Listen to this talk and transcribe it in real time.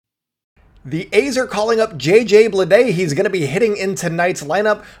The A's are calling up Bleday. He's going to be hitting in tonight's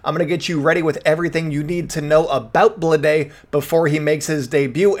lineup. I'm going to get you ready with everything you need to know about Bleday before he makes his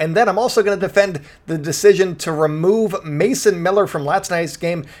debut. And then I'm also going to defend the decision to remove Mason Miller from last night's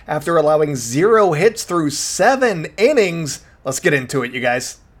game after allowing 0 hits through 7 innings. Let's get into it, you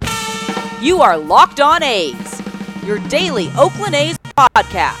guys. You are Locked On A's, your daily Oakland A's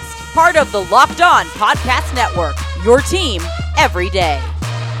podcast. Part of the Locked On Podcast Network, your team every day.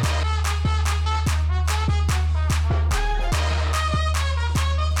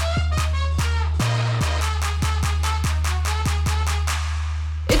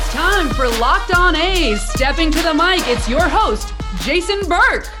 Time for Locked On A's. Stepping to the mic, it's your host, Jason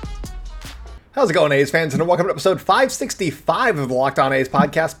Burke. How's it going, A's fans? And welcome to episode 565 of the Locked On A's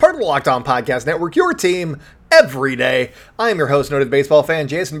podcast, part of the Locked On Podcast Network, your team every day. I am your host, noted baseball fan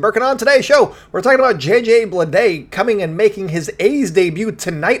Jason Burke, and on today's show, we're talking about Bleday coming and making his A's debut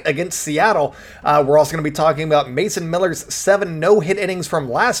tonight against Seattle. We're also going to be talking about Mason Miller's 7 no-hit innings from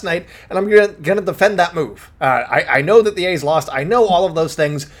last night, and I'm going to defend that move. I know that the A's lost. I know all of those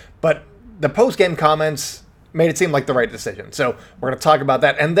things, but the post-game comments made it seem like the right decision. So we're going to talk about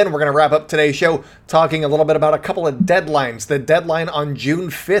that. And then we're going to wrap up today's show talking a little bit about a couple of deadlines. The deadline on June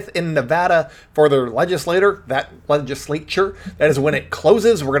 5th in Nevada for the legislature, that is when it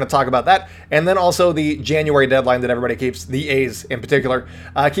closes. We're going to talk about that. And then also the January deadline that everybody keeps, the A's in particular,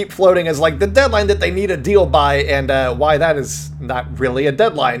 keep floating as like the deadline that they need a deal by and why that is not really a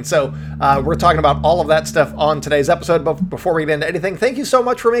deadline. So we're talking about all of that stuff on today's episode. But before we get into anything, thank you so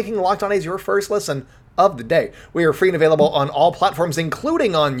much for making Locked On A's your first listen of the day. We are free and available on all platforms,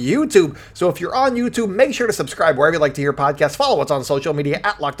 including on YouTube. So if you're on YouTube, make sure to subscribe wherever you like to hear podcasts. Follow us on social media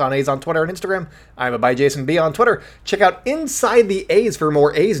at Locked On A's on Twitter and Instagram. I'm by Jason B on Twitter. Check out Inside the A's for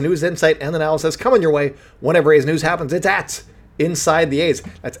more A's news, insight, and analysis coming your way whenever A's news happens. It's at Inside the A's.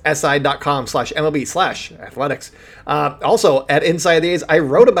 That's si.com/MLB/athletics. Also, at Inside the A's, I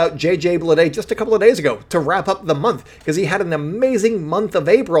wrote about Bleday just a couple of days ago to wrap up the month because he had an amazing month of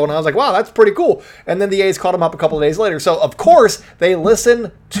April, and I was like, wow, that's pretty cool. And then the A's called him up a couple of days later. So, of course, they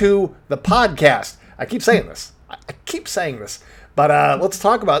listen to the podcast. I keep saying this. But let's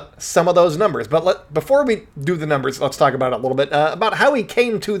talk about some of those numbers. But before we do the numbers, let's talk about it a little bit, about how he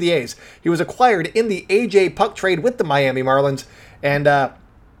came to the A's. He was acquired in the A.J. Puck trade with the Miami Marlins, and a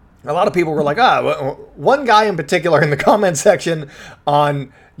lot of people were like, one guy in particular in the comment section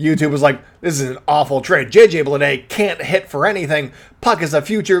on YouTube was like, this is an awful trade. Bleday can't hit for anything. Puck is a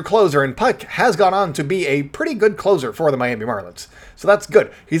future closer, and Puck has gone on to be a pretty good closer for the Miami Marlins. So that's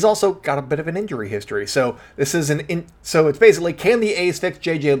good. He's also got a bit of an injury history. So this is so it's basically, can the A's fix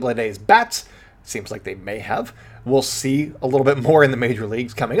Bleday's bats? Seems like they may have. We'll see a little bit more in the major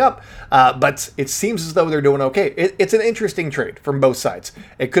leagues coming up. But it seems as though they're doing okay. It's an interesting trade from both sides.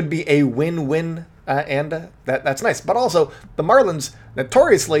 It could be a win-win, and that's nice. But also, the Marlins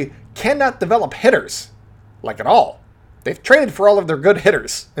notoriously cannot develop hitters, like at all. They've traded for all of their good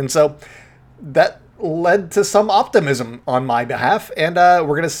hitters. And so that led to some optimism on my behalf, and we're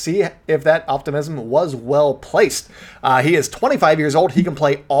going to see if that optimism was well placed. He is 25 years old. He can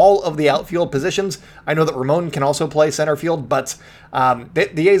play all of the outfield positions. I know that Ramon can also play center field, but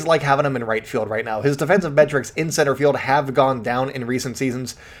the A's like having him in right field right now. His defensive metrics in center field have gone down in recent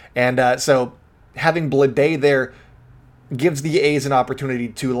seasons, and so having Bleday there gives the A's an opportunity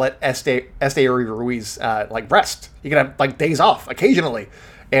to let Esteury Ruiz rest. He can have like days off occasionally,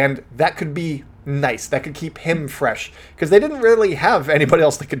 and that could be nice. That could keep him fresh because they didn't really have anybody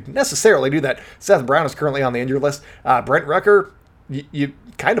else that could necessarily do that. Seth Brown is currently on the injured list. Brent Rucker, you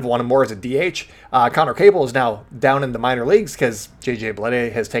kind of want him more as a DH. Connor Cable is now down in the minor leagues because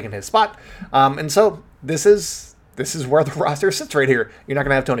Bleday has taken his spot. And so this is where the roster sits right here. You're not going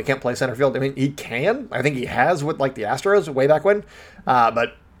to have Tony Kemp play center field. I mean, he can. I think he has with like the Astros way back when.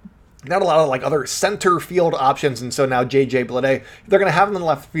 But not a lot of like other center field options, and so now Bleday, they're going to have him in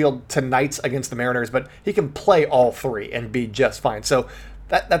left field tonight against the Mariners, but he can play all three and be just fine. So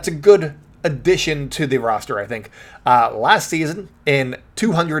that's a good addition to the roster, I think. Last season, in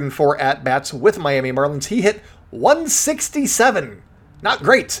 204 at-bats with Miami Marlins, he hit 167. Not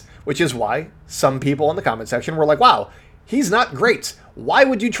great, which is why some people in the comment section were like, wow, he's not great. Why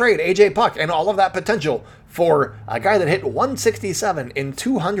would you trade A.J. Puck and all of that potential for a guy that hit 167 in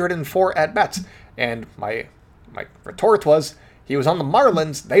 204 at-bats? And my retort was, he was on the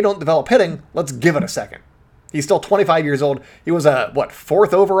Marlins. They don't develop hitting. Let's give it a second. He's still 25 years old. He was a,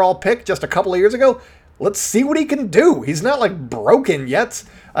 4th overall pick just a couple of years ago? Let's see what he can do. He's not like broken yet.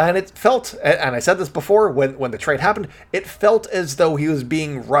 And it felt, and I said this before when the trade happened, it felt as though he was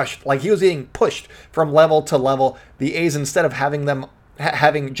being rushed, like he was being pushed from level to level. The A's, instead of having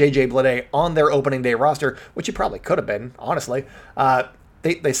having JJ Bleday on their opening day roster, which he probably could have been, honestly.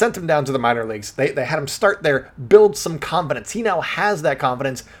 They sent him down to the minor leagues. They had him start there, build some confidence. He now has that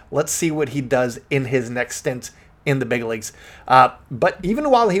confidence. Let's see what he does in his next stint in the big leagues. But even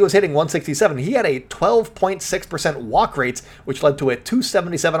while he was hitting 167, he had a 12.6% walk rate, which led to a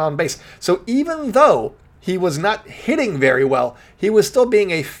 277 on base. So even though he was not hitting very well, he was still being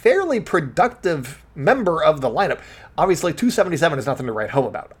a fairly productive member of the lineup. Obviously, 277 is nothing to write home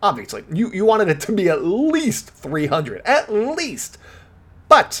about. Obviously, you wanted it to be at least 300, at least.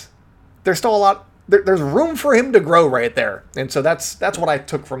 But there's still a lot. There's room for him to grow right there, and so that's what I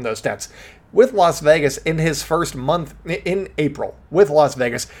took from those stats. With Las Vegas in his first month in April, with Las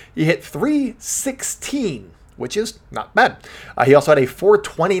Vegas, he hit 316, which is not bad. He also had a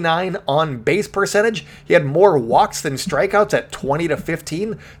 429 on base percentage. He had more walks than strikeouts at 20 to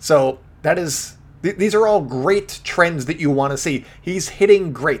 15. So that is. These are all great trends that you want to see. He's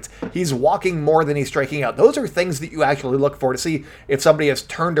hitting great. He's walking more than he's striking out. Those are things that you actually look for to see if somebody has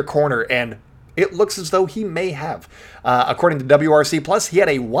turned a corner, and it looks as though he may have. According to WRC Plus, he had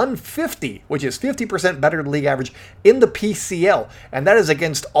a 150, which is 50% better than league average in the PCL, and that is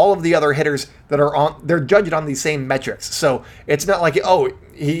against all of the other hitters that are on. They're judged on these same metrics, so it's not like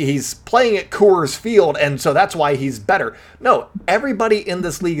he's playing at Coors Field, and so that's why he's better. No, everybody in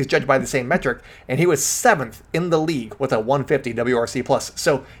this league is judged by the same metric, and he was 7th in the league with a 150 WRC Plus.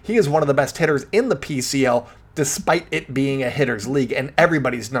 So he is one of the best hitters in the PCL, despite it being a hitter's league and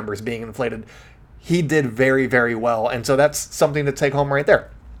everybody's numbers being inflated. He did very, very well, and so that's something to take home right there.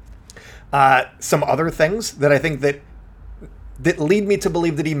 Some other things that I think that lead me to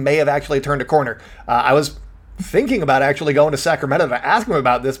believe that he may have actually turned a corner. I was thinking about actually going to Sacramento to ask him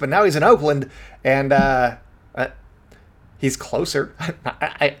about this, but now he's in Oakland, and he's closer.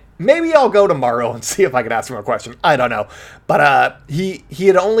 Maybe I'll go tomorrow and see if I can ask him a question. I don't know. But he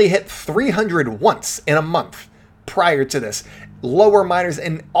had only hit 300 once in a month prior to this. Lower minors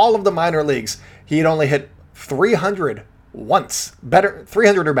in all of the minor leagues, he had only hit 300 once.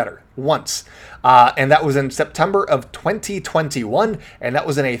 300 or better once. And that was in September of 2021, and that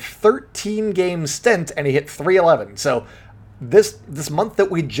was in a 13-game stint, and he hit 311. So this month that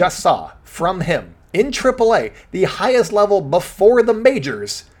we just saw from him in AAA, the highest level before the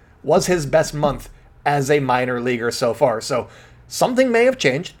majors, was his best month as a minor leaguer so far. So something may have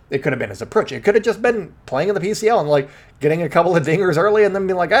changed. It could have been his approach. It could have just been playing in the PCL and like getting a couple of dingers early and then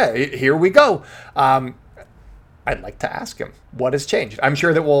being like, hey, here we go. I'd like to ask him what has changed. I'm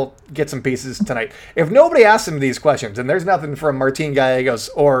sure that we'll get some pieces tonight. If nobody asks him these questions, and there's nothing from Martin Gallegos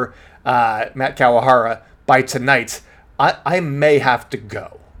or Matt Kawahara by tonight, I may have to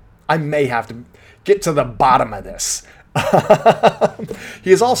go. I may have to get to the bottom of this. He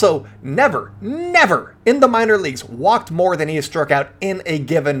has also never in the minor leagues walked more than he has struck out in a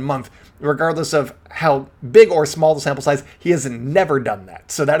given month. Regardless of how big or small the sample size, he has never done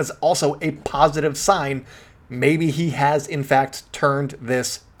that. So that is also a positive sign. Maybe he has, in fact, turned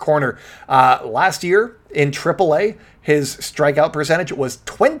this corner. Last year in AAA, his strikeout percentage was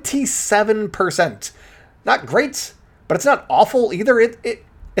 27%. Not great, but it's not awful either.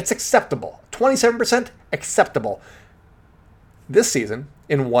 It's acceptable. 27% acceptable. This season,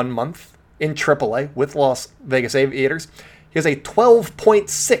 in 1 month in AAA with Las Vegas Aviators, he has a 12.6%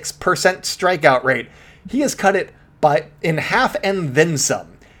 strikeout rate. He has cut it in half and then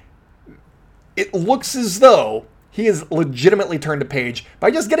some. It looks as though he has legitimately turned a page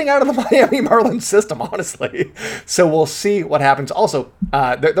by just getting out of the Miami Marlins system, honestly. So we'll see what happens. Also,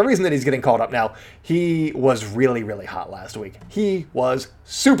 the reason that he's getting called up now, he was really, really hot last week. He was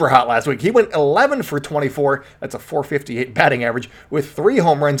super hot last week. He went 11 for 24. That's a 458 batting average with 3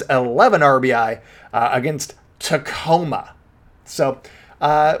 home runs, 11 RBI against Tacoma. So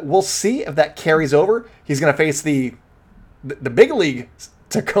we'll see if that carries over. He's going to face the big league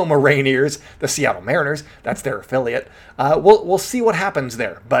Tacoma Rainiers, the Seattle Mariners. That's their affiliate. We'll see what happens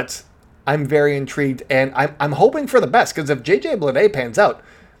there, but I'm very intrigued, and I'm hoping for the best, because if JJ Bleday pans out,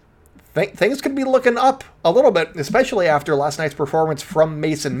 things could be looking up a little bit, especially after last night's performance from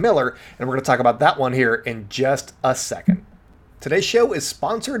Mason Miller, and we're going to talk about that one here in just a second. Today's show is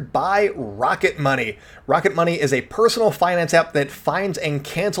sponsored by Rocket Money. Rocket Money is a personal finance app that finds and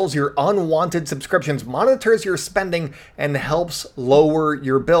cancels your unwanted subscriptions, monitors your spending, and helps lower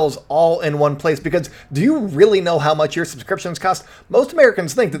your bills all in one place. Because do you really know how much your subscriptions cost? Most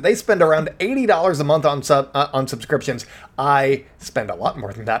Americans think that they spend around $80 a month on subscriptions. I spend a lot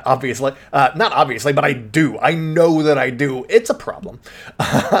more than that, obviously. Not obviously, but I do. I know that I do. It's a problem.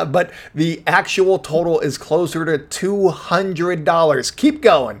 But the actual total is closer to $200. Keep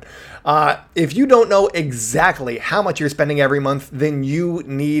going. If you don't know exactly how much you're spending every month, then you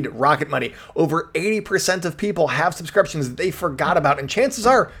need Rocket Money. Over 80% of people have subscriptions that they forgot about, and chances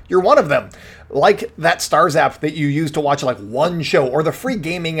are you're one of them. Like that Stars app that you use to watch like one show, or the free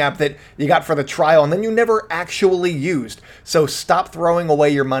gaming app that you got for the trial and then you never actually used. So stop throwing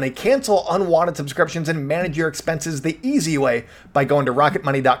away your money, cancel unwanted subscriptions, and manage your expenses the easy way by going to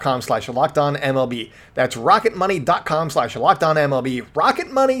rocketmoney.com/lockedonmlb. That's rocketmoney.com/lockedonmlb.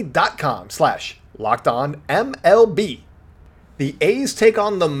 rocketmoney.com/lockedonmlb. The A's take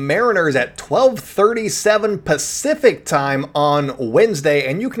on the Mariners at 12:37 Pacific time on Wednesday,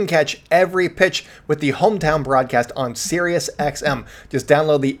 and you can catch every pitch with the hometown broadcast on SiriusXM. Just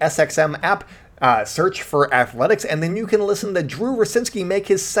download the SXM app, search for Athletics, and then you can listen to Drew Rosinski make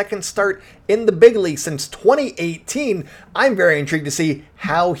his second start in the big league since 2018. I'm very intrigued to see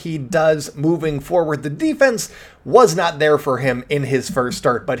how he does moving forward. The defense was not there for him in his first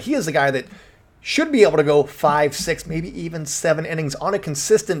start, but he is a guy that should be able to go 5, 6, maybe even 7 innings on a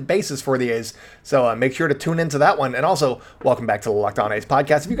consistent basis for the A's. So make sure to tune into that one. And also, welcome back to the Locked On A's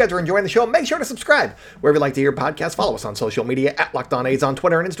podcast. If you guys are enjoying the show, make sure to subscribe wherever you like to hear podcasts. Follow us on social media at Locked On A's on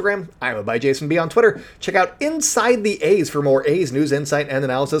Twitter and Instagram. I'm by Jason B on Twitter. Check out Inside the A's for more A's news, insight, and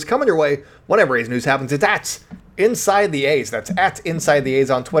analysis coming your way whenever A's news happens. It's at Inside the A's. That's at Inside the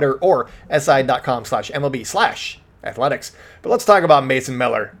A's on Twitter or si.com/MLB/athletics. But let's talk about Mason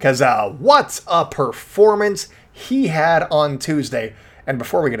Miller, because what a performance he had on Tuesday. And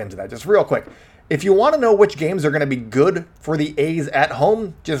before we get into that, just real quick, if you want to know which games are going to be good for the A's at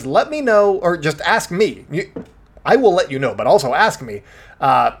home, just let me know, or just ask me. I will let you know, but also ask me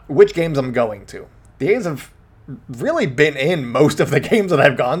which games I'm going to. The A's have really been in most of the games that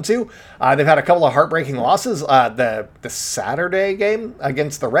I've gone to. They've had a couple of heartbreaking losses. The Saturday game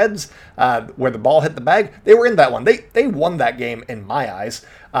against the Reds, where the ball hit the bag, they were in that one. They won that game in my eyes.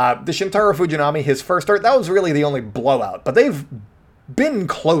 The Shintaro Fujinami, his first start, that was really the only blowout. But they've been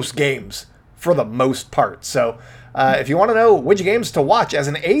close games for the most part. So if you want to know which games to watch as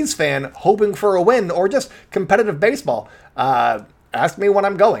an A's fan hoping for a win or just competitive baseball, ask me when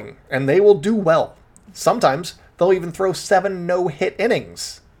I'm going, and they will do well. Sometimes they'll even throw 7 no-hit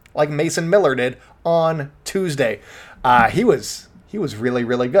innings, like Mason Miller did on Tuesday. He was really,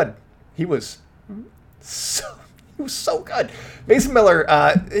 really good. He was so good. Mason Miller,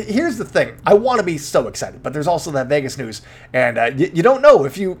 here's the thing. I want to be so excited, but there's also that Vegas news. And you don't know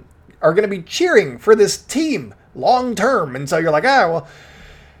if you are going to be cheering for this team long term. And so you're like, well,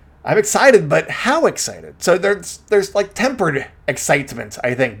 I'm excited, but how excited? So there's like tempered excitement,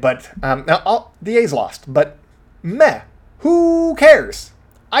 I think. But the A's lost, but meh. Who cares?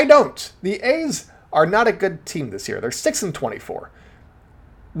 I don't. The A's are not a good team this year. They're 6-24.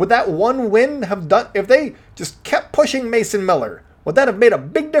 Would that one win have done, if they just kept pushing Mason Miller, would that have made a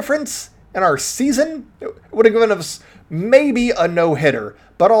big difference in our season? It would have given us maybe a no-hitter,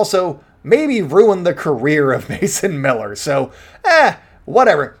 but also maybe ruined the career of Mason Miller. So,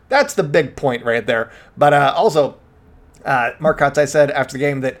 whatever. That's the big point right there. But also, Mark Kotsay said after the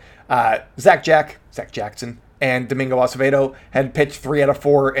game that Zach Jackson, and Domingo Acevedo had pitched 3 out of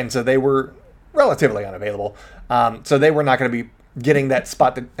 4, and so they were relatively unavailable. So they were not going to be getting that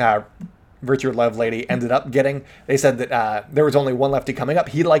spot that Richard Lovelady ended up getting. They said that there was only one lefty coming up.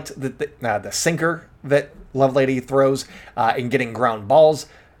 He liked the sinker that Lovelady throws in getting ground balls.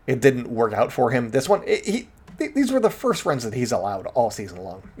 It didn't work out for him. This one, these were the first runs that he's allowed all season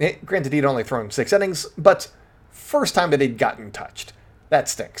long. Granted, he'd only thrown 6 innings, but first time that he'd gotten touched. That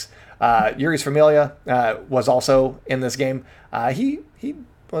stinks. Yuri's Familia was also in this game. He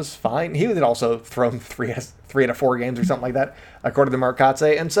was fine. He had also thrown 3 out of 4 games or something like that, according to Mark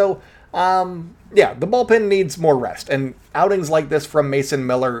Kotsay. And so, the bullpen needs more rest. And outings like this from Mason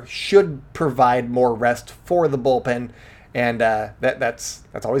Miller should provide more rest for the bullpen. And that's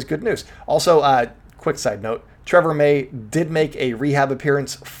always good news. Also, quick side note, Trevor May did make a rehab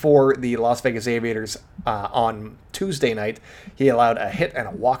appearance for the Las Vegas Aviators on Tuesday night. He allowed a hit and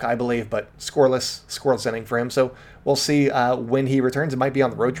a walk, I believe, but scoreless inning for him. So we'll see when he returns. It might be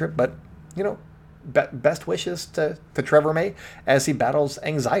on the road trip, but, best wishes to Trevor May as he battles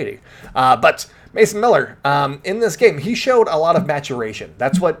anxiety. But Mason Miller, in this game, he showed a lot of maturation.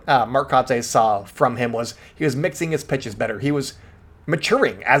 That's what Mark Kotsay saw from him, was he was mixing his pitches better. He was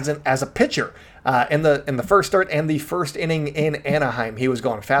maturing as a pitcher. In the first start and the first inning in Anaheim, he was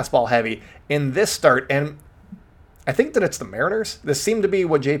going fastball heavy. In this start, and I think that it's the Mariners, this seemed to be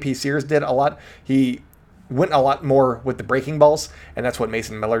what J.P. Sears did a lot. He went a lot more with the breaking balls, and that's what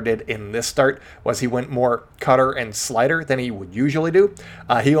Mason Miller did in this start, was he went more cutter and slider than he would usually do.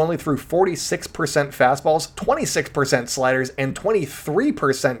 He only threw 46% fastballs, 26% sliders, and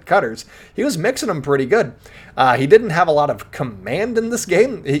 23% cutters. He was mixing them pretty good. He didn't have a lot of command in this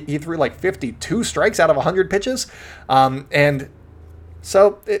game. He threw like 52 strikes out of 100 pitches, and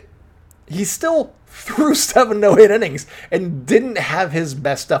so he still threw 7 no-hit innings and didn't have his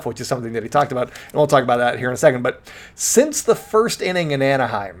best stuff, which is something that he talked about, and we'll talk about that here in a second. But since the first inning in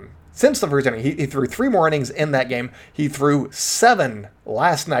Anaheim, he threw 3 more innings in that game. He threw 7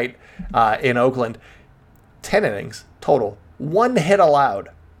 last night in Oakland. 10 innings total. 1 hit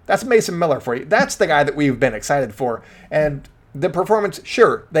allowed. That's Mason Miller for you. That's the guy that we've been excited for. And the performance,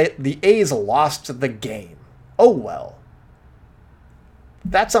 sure, the A's lost the game. Oh well.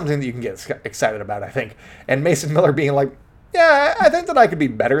 That's something that you can get excited about, I think. And Mason Miller being like, yeah, I think that I could be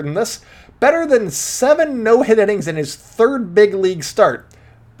better than this. Better than 7 no-hit innings in his 3rd big league start.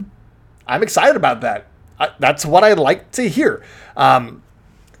 I'm excited about that. That's what I like to hear.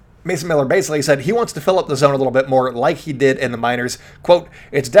 Mason Miller basically said he wants to fill up the zone a little bit more like he did in the minors. Quote,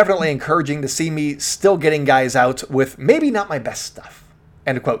 it's definitely encouraging to see me still getting guys out with maybe not my best stuff.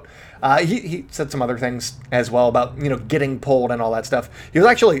 End quote. He said some other things as well about, getting pulled and all that stuff. He was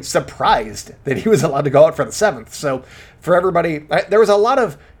actually surprised that he was allowed to go out for the 7th. So for everybody, there was a lot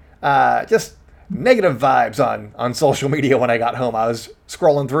of just negative vibes on social media when I got home. I was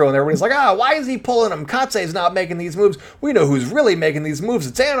scrolling through and everybody's like, why is he pulling him? Kotze's not making these moves. We know who's really making these moves.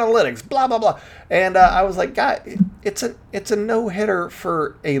 It's analytics, blah, blah, blah. And I was like, God, it's a no-hitter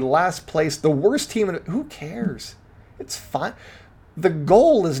for a last place. The worst team, who cares? It's fine. The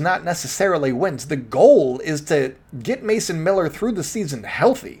goal is not necessarily wins. The goal is to get Mason Miller through the season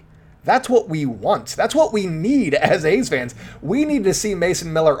healthy. That's what we want. That's what we need as A's fans. We need to see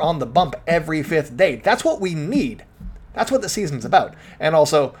Mason Miller on the bump every 5th day. That's what we need. That's what the season's about. And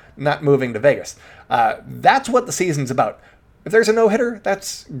also, not moving to Vegas. That's what the season's about. If there's a no-hitter,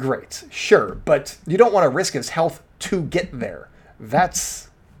 that's great. Sure, but you don't want to risk his health to get there. That's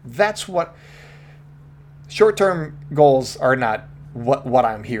what... Short-term goals are not what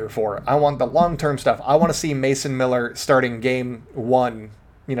I'm here for. I want the long-term stuff. I want to see Mason Miller starting game 1,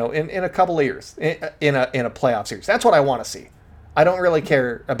 in a couple of years, in a playoff series. That's what I want to see. I don't really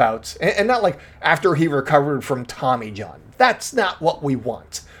care about, and not like after he recovered from Tommy John. That's not what we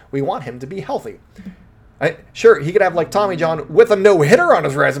want. We want him to be healthy. Sure, he could have like Tommy John with a no-hitter on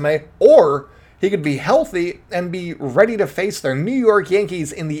his resume, or he could be healthy and be ready to face the New York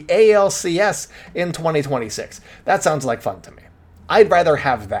Yankees in the ALCS in 2026. That sounds like fun to me. I'd rather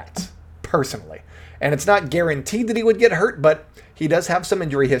have that, personally. And it's not guaranteed that he would get hurt, but he does have some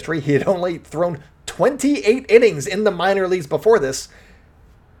injury history. He had only thrown 28 innings in the minor leagues before this.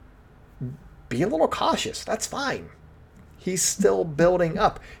 Be a little cautious. That's fine. He's still building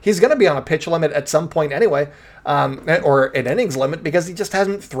up. He's going to be on a pitch limit at some point anyway, or an innings limit, because he just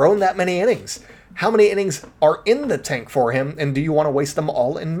hasn't thrown that many innings. How many innings are in the tank for him, and do you want to waste them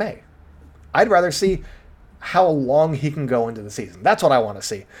all in May? I'd rather see how long he can go into the season. That's what I want to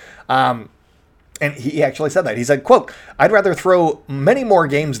see. And he actually said that. He said, quote, I'd rather throw many more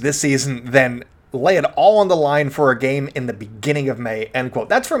games this season than lay it all on the line for a game in the beginning of May, end quote.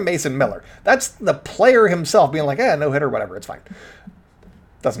 That's from Mason Miller. That's the player himself being like, no hitter, whatever, it's fine.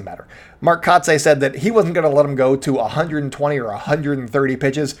 Doesn't matter. Mark Kotze said that he wasn't going to let him go to 120 or 130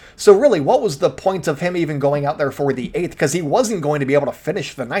 pitches. So really, what was the point of him even going out there for the 8th? Because he wasn't going to be able to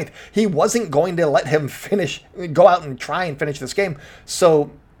finish the 9th. He wasn't going to let him go out and try and finish this game.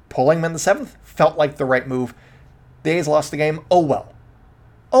 So pulling him in the 7th felt like the right move. The A's lost the game. Oh well.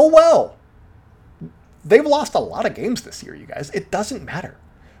 Oh well. They've lost a lot of games this year, you guys. It doesn't matter.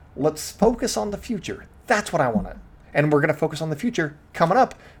 Let's focus on the future. That's what I want to. And we're going to focus on the future coming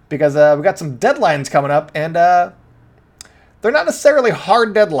up because we got some deadlines coming up, and they're not necessarily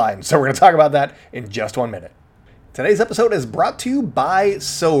hard deadlines. So we're going to talk about that in just 1 minute. Today's episode is brought to you by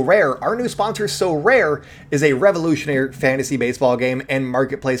SoRare. Our new sponsor, SoRare, is a revolutionary fantasy baseball game and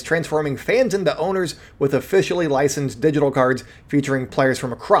marketplace transforming fans into owners with officially licensed digital cards featuring players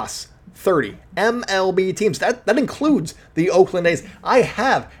from across 30 MLB teams. That includes the Oakland A's. I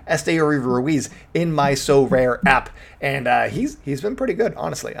have Esteury Ruiz in my SoRare app, and he's been pretty good,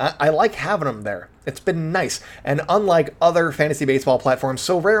 honestly. I like having him there. It's been nice. And unlike other fantasy baseball platforms,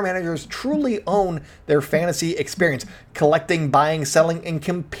 SoRare managers truly own their fantasy experience, collecting, buying, selling, and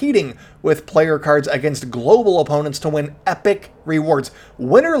competing with player cards against global opponents to win epic rewards.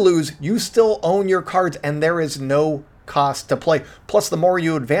 Win or lose, you still own your cards, and there is no cost to play. Plus, the more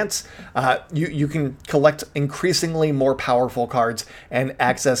you advance, you can collect increasingly more powerful cards and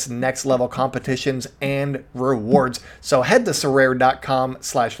access next level competitions and rewards. So head to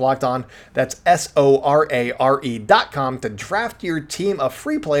sorare.com/lockedon. That's SORARE.com to draft your team of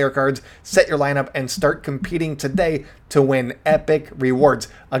free player cards, set your lineup, and start competing today to win epic rewards.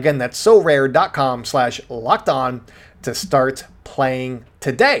 Again, that's sorare.com/lockedon to start playing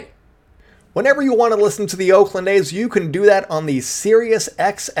today. Whenever you want to listen to the Oakland A's, you can do that on the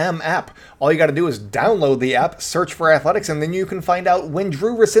SiriusXM app. All you got to do is download the app, search for athletics, and then you can find out when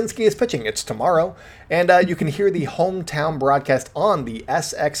Drew Rosinski is pitching. It's tomorrow. And you can hear the hometown broadcast on the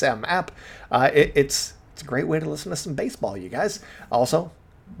SXM app. It's a great way to listen to some baseball, you guys. Also,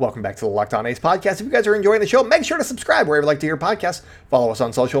 welcome back to the Locked On A's podcast. If you guys are enjoying the show, make sure to subscribe wherever you like to hear podcasts. Follow us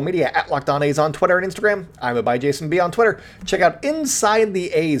on social media at Locked On A's on Twitter and Instagram. I'm by Jason B on Twitter. Check out Inside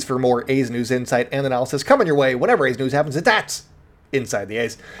the A's for more A's news, insight, and analysis coming your way whenever A's news happens. It's at Inside the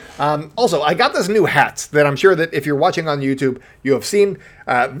A's. Also, I got this new hat that I'm sure that if you're watching on YouTube, you have seen.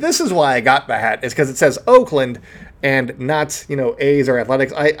 This is why I got the hat. It's because it says Oakland and not, A's or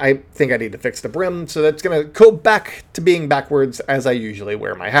Athletics. I think I need to fix the brim, so that's going to go back to being backwards as I usually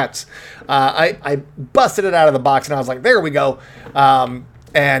wear my hats. I busted it out of the box, and I was like, there we go.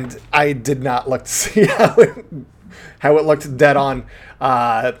 And I did not look to see how it looked dead on.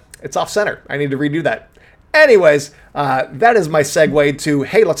 It's off center. I need to redo that. Anyways, that is my segue to,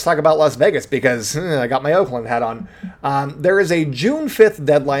 hey, let's talk about Las Vegas, because I got my Oakland hat on. There is a June 5th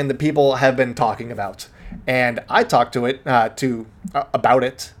deadline that people have been talking about. And I talked about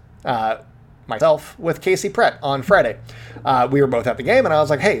it myself with Casey Pratt on Friday. We were both at the game, and I was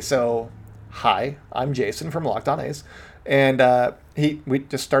like, hey, hi, I'm Jason from Locked On A's. And we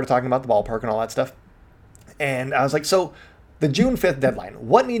just started talking about the ballpark and all that stuff. And I was like, so the June 5th deadline,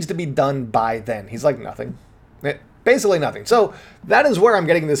 what needs to be done by then? He's like, nothing. Basically nothing. So that is where I'm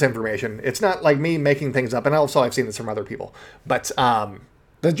getting this information. It's not like me making things up, and also I've seen this from other people. But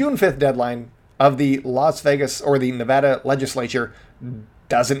the June 5th deadline of the Las Vegas or the Nevada legislature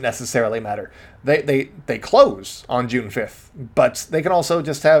doesn't necessarily matter. They close on June 5th, but they can also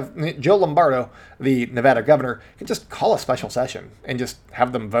just have Joe Lombardo, the Nevada governor, can just call a special session and just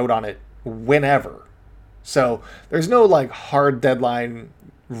have them vote on it whenever. So there's no hard deadline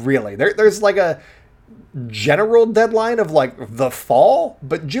really. There's a general deadline of the fall,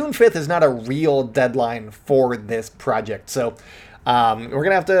 but June 5th is not a real deadline for this project. So we're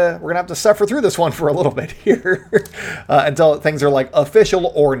gonna have to suffer through this one for a little bit here until things are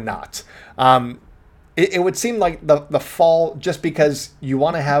official or not. It would seem like the fall, just because you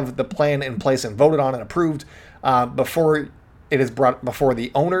want to have the plan in place and voted on and approved before it is brought before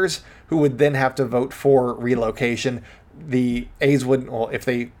the owners, who would then have to vote for relocation. The A's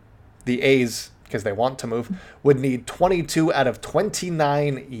the A's, because they want to move, would need 22 out of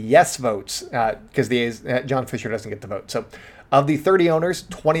 29 yes votes, because the A's, John Fisher doesn't get to vote. So of the 30 owners,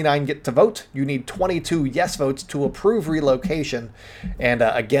 29 get to vote. You need 22 yes votes to approve relocation. And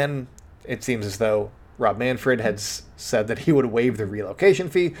again, it seems as though Rob Manfred has said that he would waive the relocation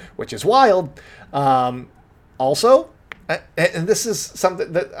fee, which is wild. Also, and this is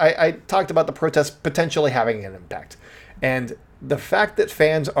something that I talked about, the protest potentially having an impact. And the fact that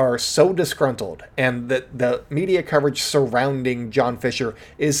fans are so disgruntled and that the media coverage surrounding John Fisher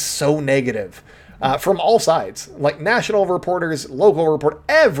is so negative from all sides, national reporters, local report,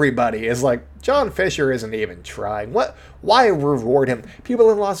 everybody is like, John Fisher isn't even trying. Why reward him?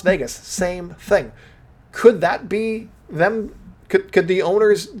 People in Las Vegas, same thing. Could that be them? Could the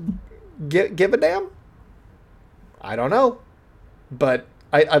owners give a damn? I don't know, but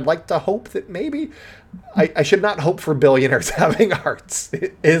I'd like to hope that maybe. I should not hope for billionaires having hearts,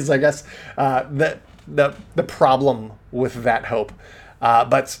 is, I guess, the problem with that hope.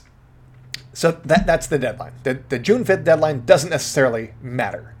 But so that's the deadline. The June 5th deadline doesn't necessarily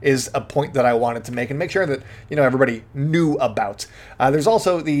matter, is a point that I wanted to make and make sure that everybody knew about. There's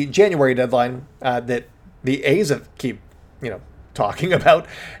also the January deadline that the A's keep talking about,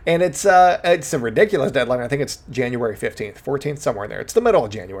 and it's a ridiculous deadline. I think it's January 15th, 14th, somewhere in there. It's the middle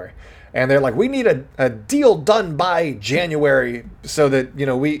of January, and they're like, we need a deal done by January so that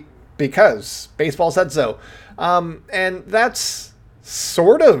because baseball said so, and that's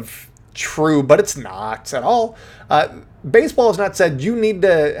sort of true, but it's not at all. Baseball has not said you need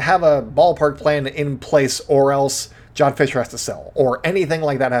to have a ballpark plan in place or else John Fisher has to sell or anything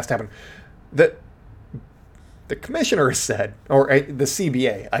like that has to happen. The commissioner has said, or the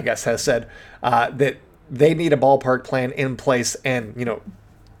CBA, I guess, has said that they need a ballpark plan in place and,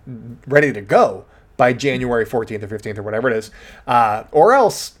 ready to go by January 14th or 15th or whatever it is, or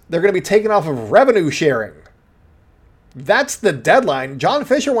else they're going to be taken off of revenue sharing. That's the deadline. John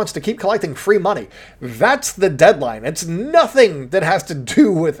Fisher wants to keep collecting free money. That's the deadline. It's nothing that has to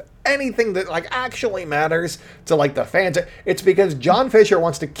do with anything that like actually matters to like the fans. It's because John Fisher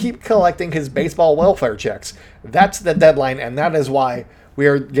wants to keep collecting his baseball welfare checks. That's the deadline, and that is why we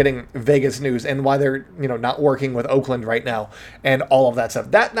are getting Vegas news and why they're, not working with Oakland right now and all of that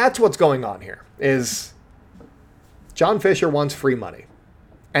stuff. That's what's going on here. Is John Fisher wants free money.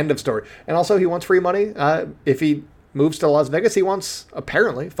 End of story. And also he wants free money if he moves to Las Vegas. He wants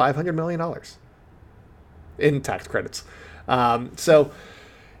apparently $500 million in tax credits. So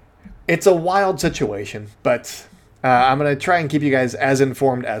it's a wild situation, but I'm going to try and keep you guys as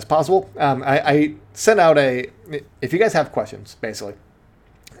informed as possible. I sent out if you guys have questions, basically,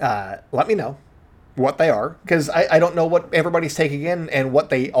 let me know what they are, because I don't know what everybody's taking in and what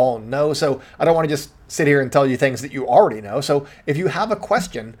they all know. So I don't want to just sit here and tell you things that you already know. So if you have a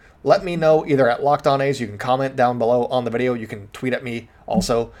question, let me know either at Locked On A's. You can comment down below on the video. You can tweet at me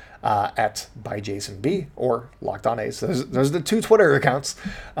also at byJasonB or Locked On A's. Those are the two Twitter accounts.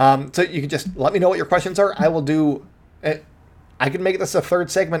 So you can just let me know what your questions are. I will do it. I can make this a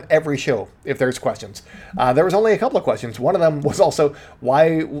third segment every show if there's questions. There was only a couple of questions. One of them was also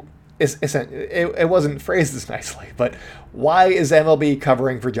why it wasn't phrased as nicely, but why is MLB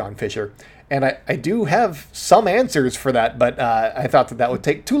covering for John Fisher? And I do have some answers for that, but I thought that would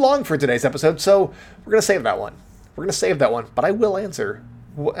take too long for today's episode, so we're going to save that one. But I will answer.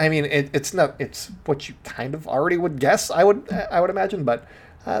 I mean, it's what you kind of already would guess, I would imagine, but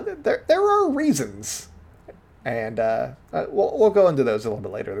there are reasons. And we'll go into those a little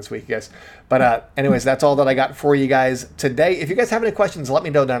bit later this week, guys. But anyways, that's all that I got for you guys today. If you guys have any questions, let me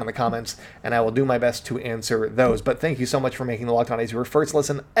know down in the comments, and I will do my best to answer those. But thank you so much for making the Locked On A's your first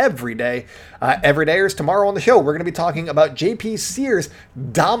listen every day. Everydayers, tomorrow on the show, we're going to be talking about J.P. Sears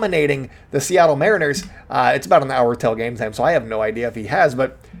dominating the Seattle Mariners. It's about an hour till game time, so I have no idea if he has,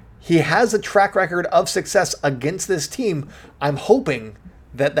 but he has a track record of success against this team. I'm hoping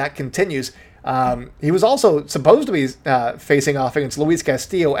that continues. He was also supposed to be facing off against Luis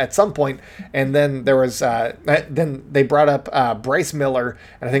Castillo at some point, and then there was then they brought up Bryce Miller,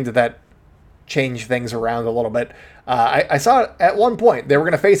 and I think that changed things around a little bit. I saw it at one point they were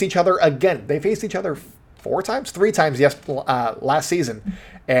going to face each other again. They faced each other three times last season,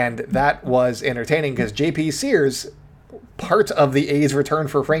 and that was entertaining because J.P. Sears, part of the A's return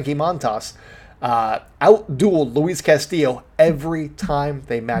for Frankie Montas, outdueled Luis Castillo every time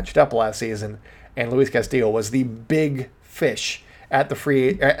they matched up last season, and Luis Castillo was the big fish at the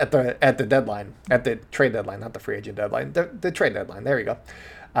trade deadline, not the free agent deadline, the trade deadline. There you go.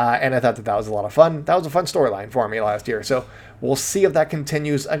 And I thought that was a lot of fun. That was a fun storyline for me last year. So we'll see if that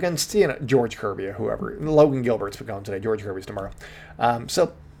continues against George Kirby or whoever. Logan Gilbert's going today. George Kirby's tomorrow.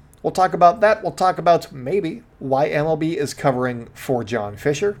 So we'll talk about that. We'll talk about maybe why MLB is covering for John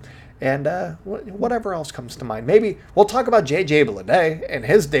Fisher. And whatever else comes to mind. Maybe we'll talk about J.J. Bleday and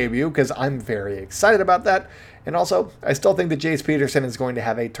his debut, because I'm very excited about that. And also, I still think that Jace Peterson is going to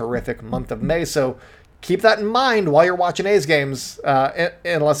have a terrific month of May. So keep that in mind while you're watching A's games,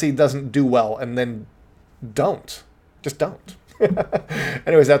 unless he doesn't do well. And then don't. Just don't.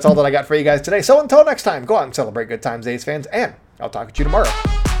 Anyways, that's all that I got for you guys today. So until next time, go out and celebrate good times, A's fans. And I'll talk to you tomorrow.